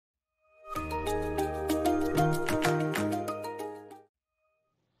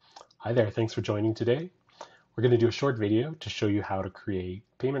Hi there, thanks for joining today. We're going to do a short video to show you how to create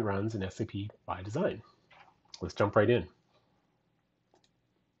payment runs in SAP ByDesign. Let's jump right in.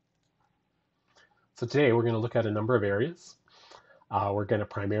 So today we're going to look at a number of areas. We're going to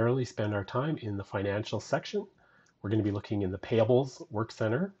primarily spend our time in the financial section. We're going to be looking in the payables work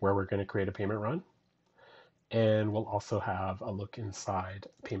center where we're going to create a payment run. And we'll also have a look inside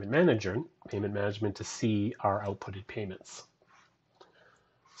payment management to see our outputted payments.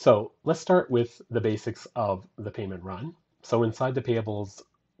 So let's start with the basics of the payment run. So inside the payables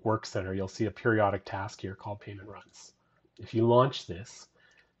work center, you'll see a periodic task here called payment runs. If you launch this,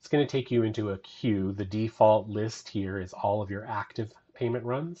 it's going to take you into a queue. The default list here is all of your active payment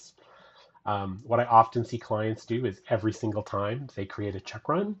runs. What I often see clients do is every single time they create a check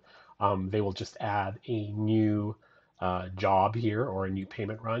run, they will just add a new job here or a new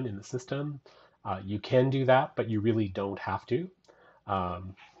payment run in the system. You can do that, but you really don't have to.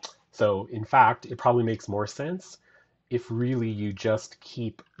 Um, so in fact, it probably makes more sense if really you just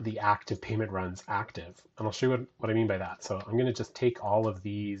keep the active payment runs active. And I'll show you what I mean by that. So I'm going to just take all of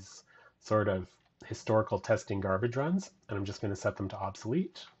these sort of historical testing garbage runs, and I'm just going to set them to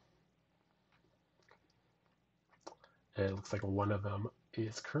obsolete. And it looks like one of them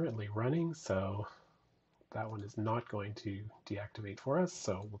is currently running, so that one is not going to deactivate for us.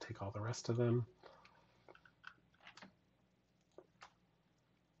 So we'll take all the rest of them.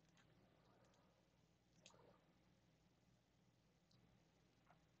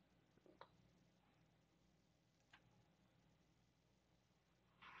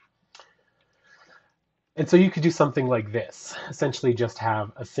 And so you could do something like this, essentially just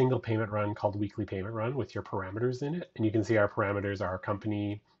have a single payment run called weekly payment run with your parameters in it. And you can see our parameters are our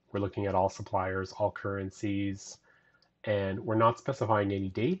company. We're looking at all suppliers, all currencies, and we're not specifying any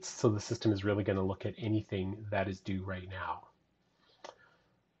dates. So the system is really going to look at anything that is due right now.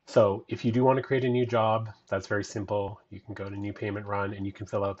 So if you do want to create a new job, that's very simple. You can go to new payment run and you can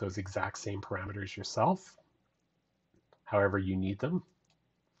fill out those exact same parameters yourself, however you need them.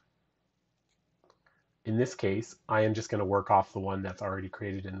 In this case, I am just going to work off the one that's already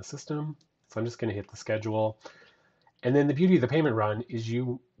created in the system. So I'm just going to hit the schedule. And then the beauty of the payment run is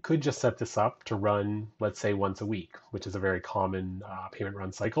you could just set this up to run, let's say, once a week, which is a very common payment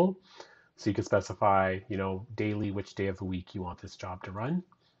run cycle. So you could specify, daily which day of the week you want this job to run.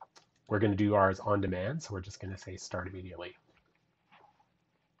 We're going to do ours on demand, so we're just going to say start immediately.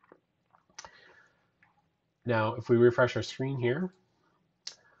 Now, if we refresh our screen here,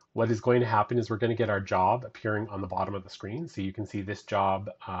 what is going to happen is we're going to get our job appearing on the bottom of the screen. So you can see this job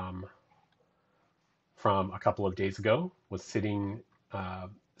from a couple of days ago was sitting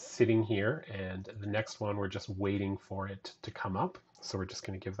here, and the next one we're just waiting for it to come up. So we're just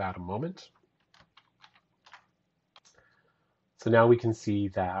going to give that a moment. So now we can see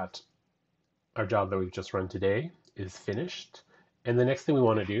that our job that we've just run today is finished. And the next thing we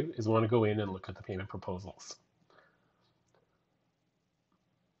want to do is we want to go in and look at the payment proposals.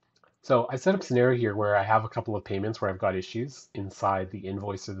 So I set up a scenario here where I have a couple of payments where I've got issues inside the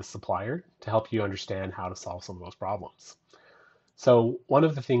invoice or the supplier to help you understand how to solve some of those problems. So one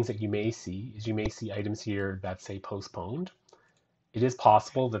of the things that you may see is you may see items here that say postponed. It is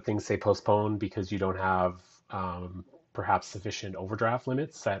possible that things say postponed because you don't have perhaps sufficient overdraft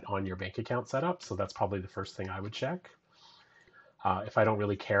limits set on your bank account setup. So that's probably the first thing I would check. If I don't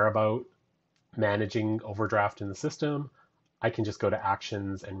really care about managing overdraft in the system, I can just go to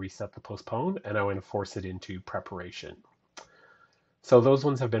actions and reset the postpone, and I'm going to force it into preparation. So those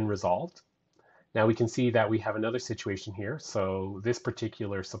ones have been resolved. Now we can see that we have another situation here. So this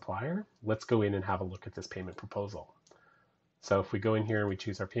particular supplier, let's go in and have a look at this payment proposal. So if we go in here and we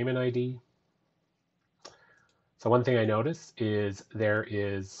choose our payment ID, so one thing I notice is there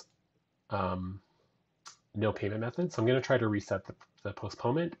is no payment method. So I'm going to try to reset the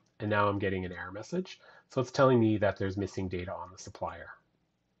postponement, and now I'm getting an error message. So it's telling me that there's missing data on the supplier.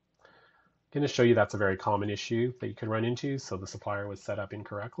 I'm going to show you that's a very common issue that you can run into. So the supplier was set up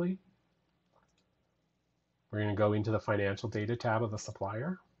incorrectly. We're going to go into the financial data tab of the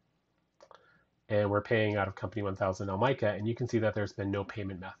supplier, and we're paying out of company 1000 Almica, and you can see that there's been no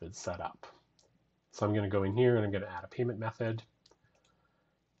payment methods set up. So I'm going to go in here and I'm going to add a payment method.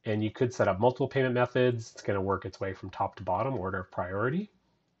 And you could set up multiple payment methods. It's going to work its way from top to bottom, order of priority.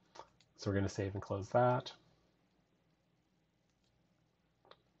 So we're going to save and close that.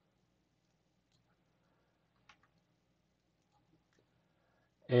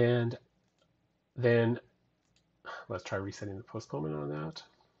 And then let's try resetting the postponement on that.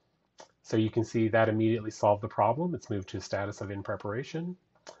 So you can see that immediately solved the problem. It's moved to a status of in preparation.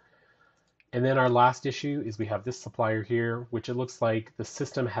 And then our last issue is we have this supplier here, which it looks like the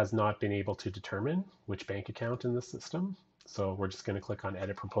system has not been able to determine which bank account in the system. So we're just going to click on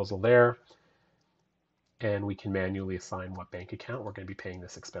Edit Proposal there, and we can manually assign what bank account we're going to be paying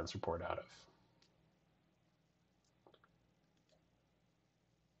this expense report out of.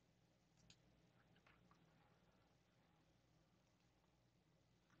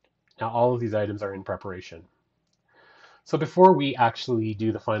 Now all of these items are in preparation. So before we actually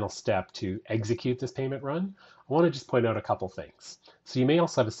do the final step to execute this payment run, I want to just point out a couple things. So you may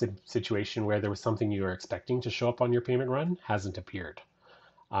also have a situation where there was something you were expecting to show up on your payment run, hasn't appeared.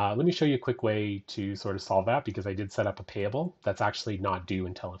 Let me show you a quick way to sort of solve that, because I did set up a payable that's actually not due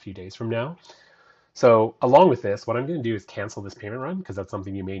until a few days from now. So along with this, what I'm going to do is cancel this payment run, because that's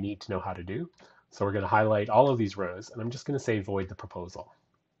something you may need to know how to do. So we're going to highlight all of these rows, and I'm just going to say void the proposal.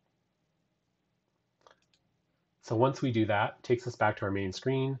 So once we do that, it takes us back to our main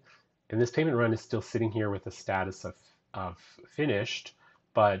screen, and this payment run is still sitting here with the status of finished,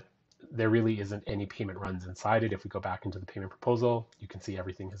 but there really isn't any payment runs inside it. If we go back into the payment proposal, you can see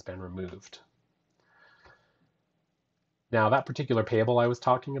everything has been removed. Now that particular payable I was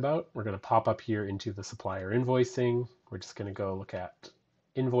talking about, we're going to pop up here into the supplier invoicing. We're just going to go look at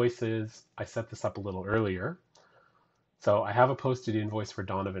invoices. I set this up a little earlier. So I have a posted invoice for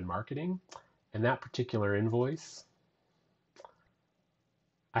Donovan Marketing, and that particular invoice,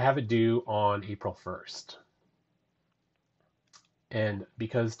 I have it due on April 1st. And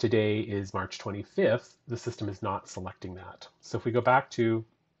because today is March 25th, the system is not selecting that. So if we go back to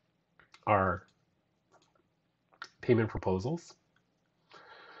our payment proposals,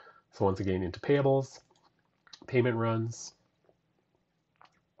 so once again into payables, payment runs,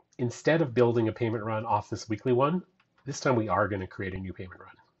 instead of building a payment run off this weekly one, this time we are going to create a new payment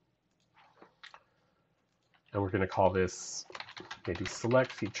run. And we're going to call this maybe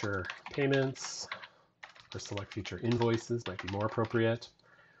select feature payments, or select feature invoices might be more appropriate.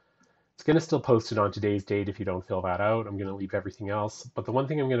 It's going to still post it on today's date if you don't fill that out. I'm going to leave everything else. But the one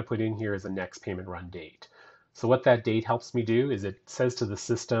thing I'm going to put in here is a next payment run date. So what that date helps me do is it says to the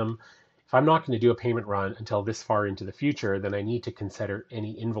system, if I'm not going to do a payment run until this far into the future, then I need to consider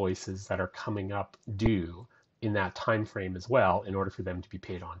any invoices that are coming up due in that time frame as well in order for them to be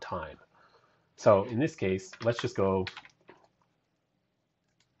paid on time. So in this case, let's just go,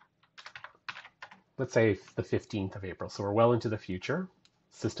 let's say the 15th of April. So we're well into the future.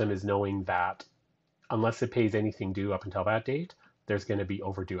 System is knowing that unless it pays anything due up until that date, there's going to be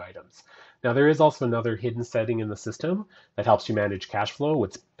overdue items. Now there is also another hidden setting in the system that helps you manage cash flow,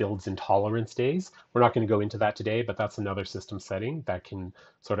 which builds in tolerance days. We're not going to go into that today, but that's another system setting that can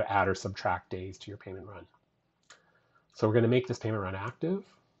sort of add or subtract days to your payment run. So we're going to make this payment run active.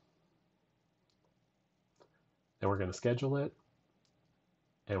 Then we're going to schedule it,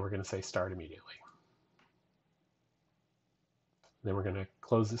 and we're going to say start immediately. Then we're going to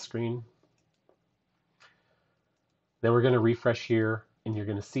close the screen. Then we're going to refresh here, and you're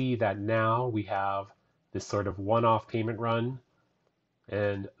going to see that now we have this sort of one-off payment run.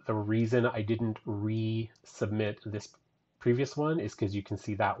 And the reason I didn't resubmit this previous one is because you can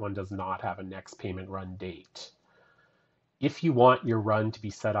see that one does not have a next payment run date. If you want your run to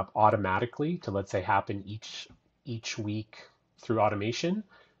be set up automatically to, let's say, happen each week through automation,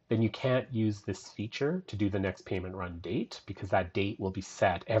 then you can't use this feature to do the next payment run date, because that date will be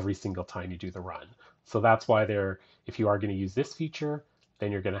set every single time you do the run. So that's why if you are going to use this feature,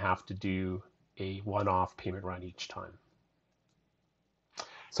 then you're going to have to do a one-off payment run each time.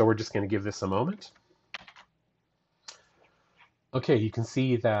 So we're just going to give this a moment. Okay, you can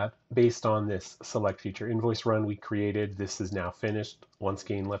see that based on this select feature invoice run we created, this is now finished. Once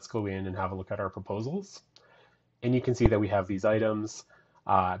again, let's go in and have a look at our proposals. And you can see that we have these items.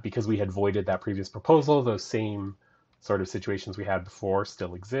 Because we had voided that previous proposal, those same sort of situations we had before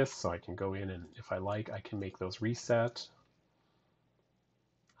still exist. So I can go in, and if I like, I can make those reset.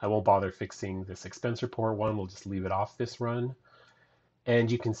 I won't bother fixing this expense report one. We'll just leave it off this run. And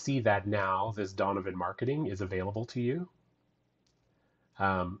you can see that now this Donovan Marketing is available to you.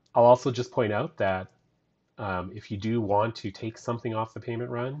 I'll also just point out that if you do want to take something off the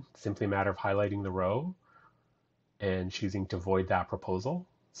payment run, simply a matter of highlighting the row and choosing to void that proposal.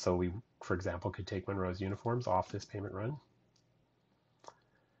 So we, for example, could take Monroe's uniforms off this payment run.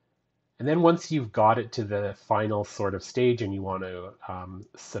 And then once you've got it to the final sort of stage and you want to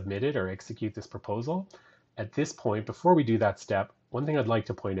submit it or execute this proposal, at this point, before we do that step, one thing I'd like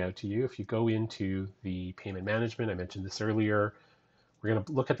to point out to you, if you go into the payment management, I mentioned this earlier, we're going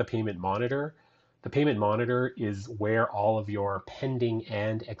to look at the payment monitor. The payment monitor is where all of your pending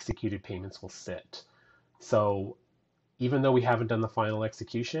and executed payments will sit. So even though we haven't done the final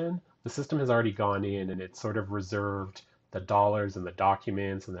execution, the system has already gone in and it's sort of reserved the dollars and the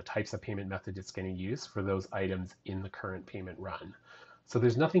documents and the types of payment method it's going to use for those items in the current payment run. So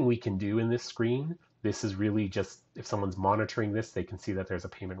there's nothing we can do in this screen. This is really just, if someone's monitoring this, they can see that there's a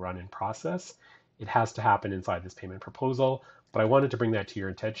payment run in process. It has to happen inside this payment proposal, but I wanted to bring that to your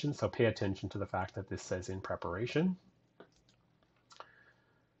attention, so pay attention to the fact that this says in preparation.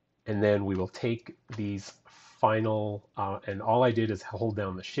 And then we will take these final, and all I did is hold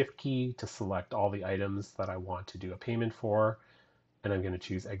down the shift key to select all the items that I want to do a payment for, and I'm going to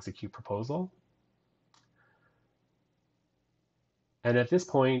choose execute proposal. And at this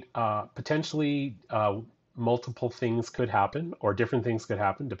point, potentially multiple things could happen, or different things could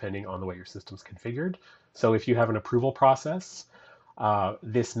happen depending on the way your system's configured. So if you have an approval process,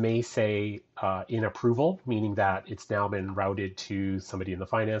 this may say in approval, meaning that it's now been routed to somebody in the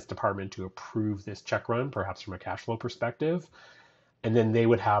finance department to approve this check run, perhaps from a cash flow perspective. And then they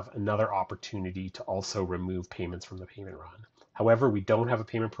would have another opportunity to also remove payments from the payment run. However, we don't have a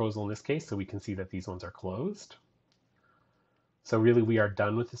payment proposal in this case, so we can see that these ones are closed. So really, we are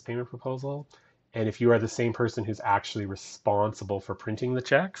done with this payment proposal. And if you are the same person who's actually responsible for printing the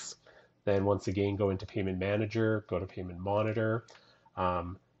checks, then once again, go into Payment Manager, go to Payment Monitor,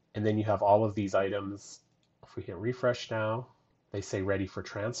 and then you have all of these items. If we hit refresh now, they say ready for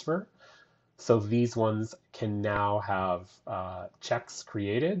transfer. So these ones can now have checks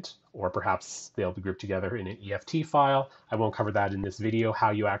created, or perhaps they'll be grouped together in an EFT file. I won't cover that in this video,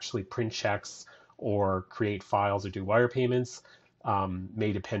 how you actually print checks or create files or do wire payments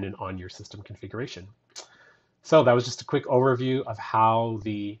may depend on your system configuration. So that was just a quick overview of how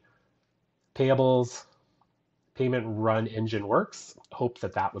the payables payment run engine works. Hope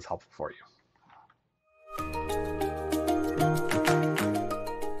that that was helpful for you.